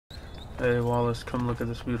Hey Wallace, come look at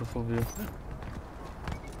this beautiful view.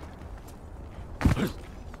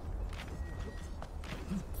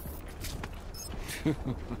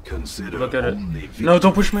 Consider Look at it. No,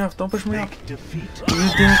 don't push me off. Don't push me off. defeat. You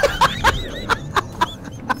dick.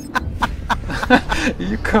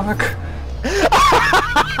 You cock.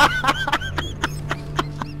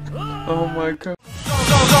 Oh my god.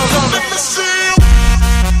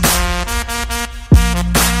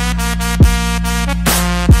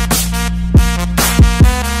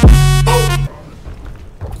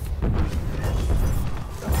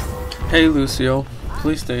 Hey Lucio,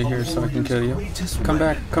 please stay here so I can kill you. Come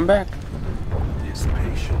back, come back. Is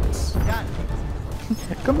patience.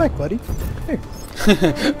 Come back, buddy. Here.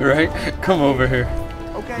 Right? Come over here.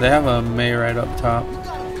 Okay. They have a May right up top.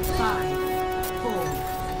 5, 4,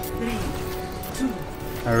 3,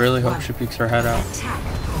 2. I really hope she peeks her head out. Attack,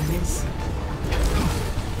 opponents.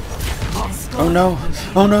 Oh no!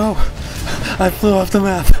 Oh no! I flew off the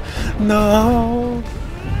map! No!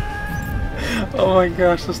 Oh my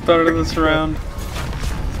gosh, the start of this round.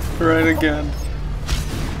 Right again.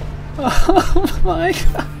 Oh my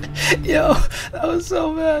god. Yo, that was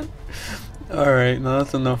so bad. Alright, now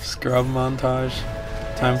that's enough scrub montage.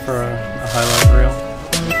 Time for a highlight reel.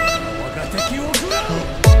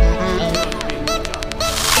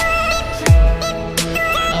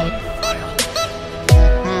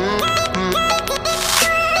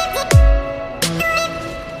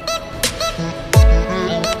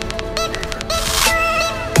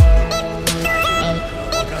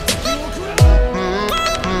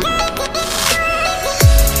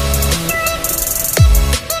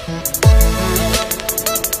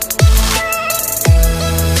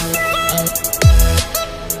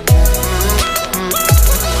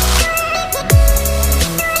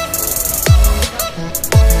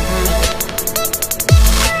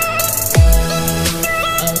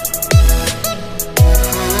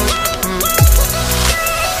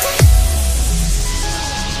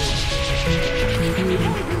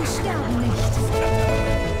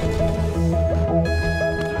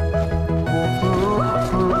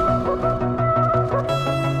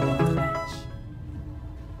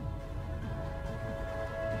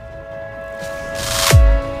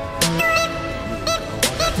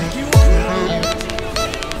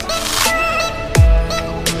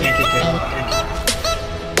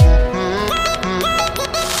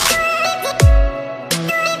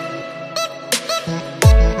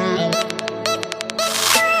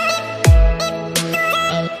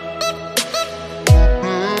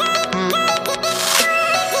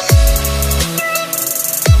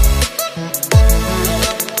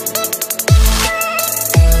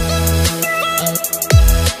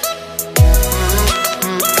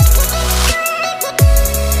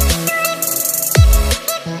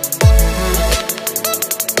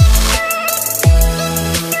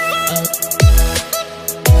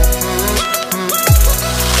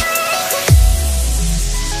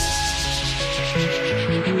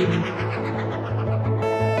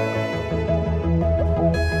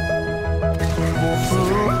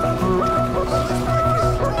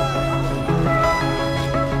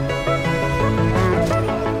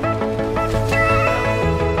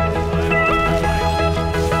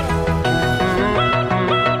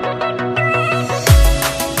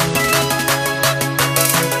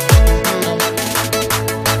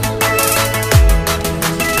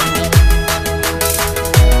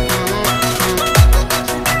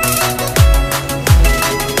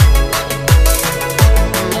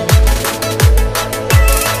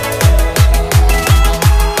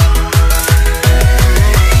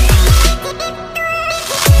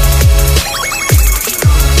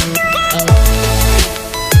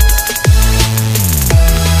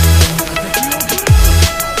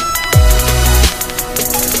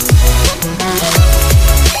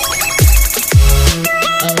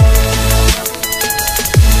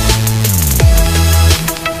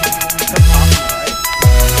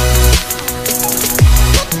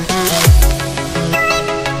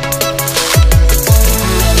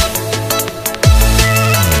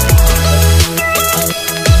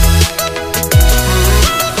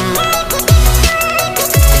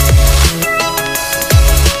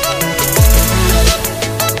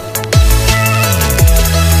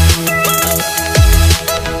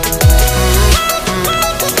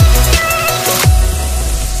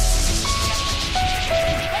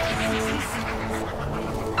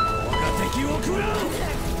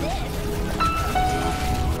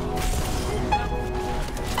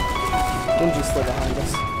 Genji's still behind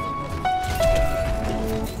us.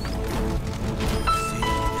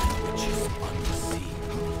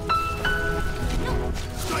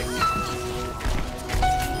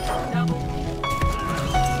 Double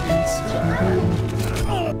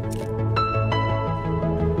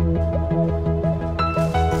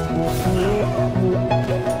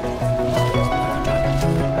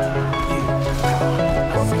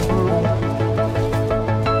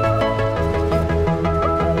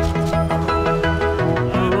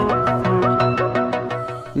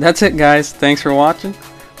That's it, guys. Thanks for watching.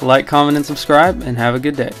 Like, comment, and subscribe, and have a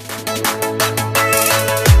good day.